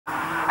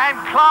And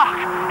Clark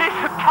is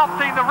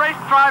adopting the race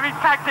driving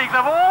tactics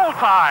of all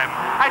time,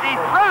 and he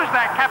throws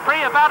that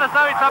Capri about as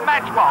though it's a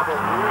matchbox,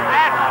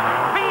 and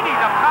speeding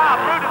the car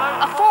through to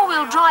those... A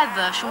four-wheel drive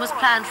version was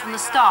planned from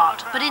the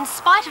start, but in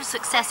spite of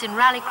success in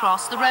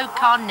Rallycross, the road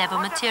car never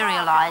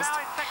materialised.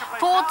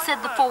 Ford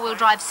said the four-wheel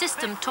drive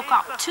system took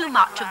up too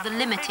much of the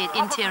limited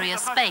interior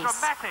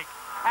space.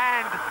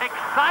 And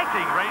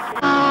exciting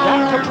race.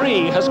 That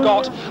Capri has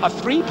got a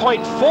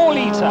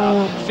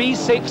 3.4-litre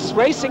V6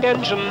 racing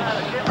engine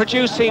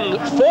producing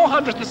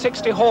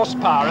 460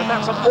 horsepower, and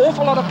that's an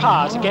awful lot of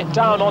power to get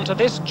down onto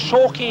this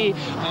chalky,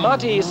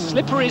 muddy,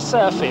 slippery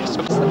surface.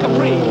 It's the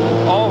Capri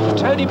of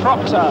Tony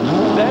Proctor.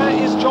 There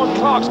is John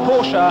Clark's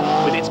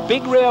Porsche with its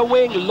big rear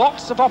wing,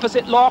 lots of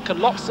opposite lock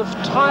and lots of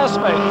tyre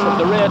smoke from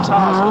the rear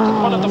tyres. Look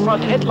at one of the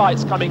front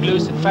headlights coming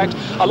loose. In fact,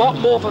 a lot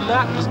more than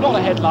that. There's not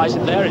a headlight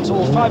in there. It's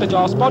all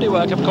fiberglass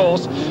bodywork, of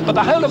course, but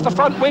the whole of the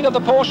front wing of the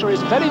Porsche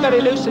is very, very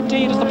loose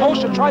indeed as the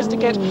Porsche tries to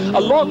get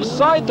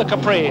alongside the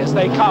Capri as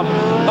they come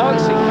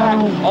bouncing back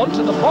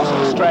onto the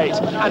bottom straight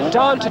and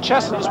down to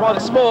Chessons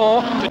once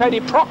more. Tony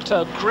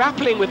Proctor,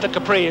 grappling with the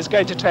Capri, is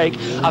going to take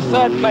a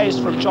third place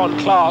from John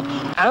Clark,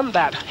 and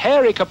that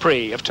hairy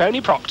Capri of Tony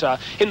Proctor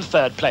in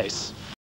third place.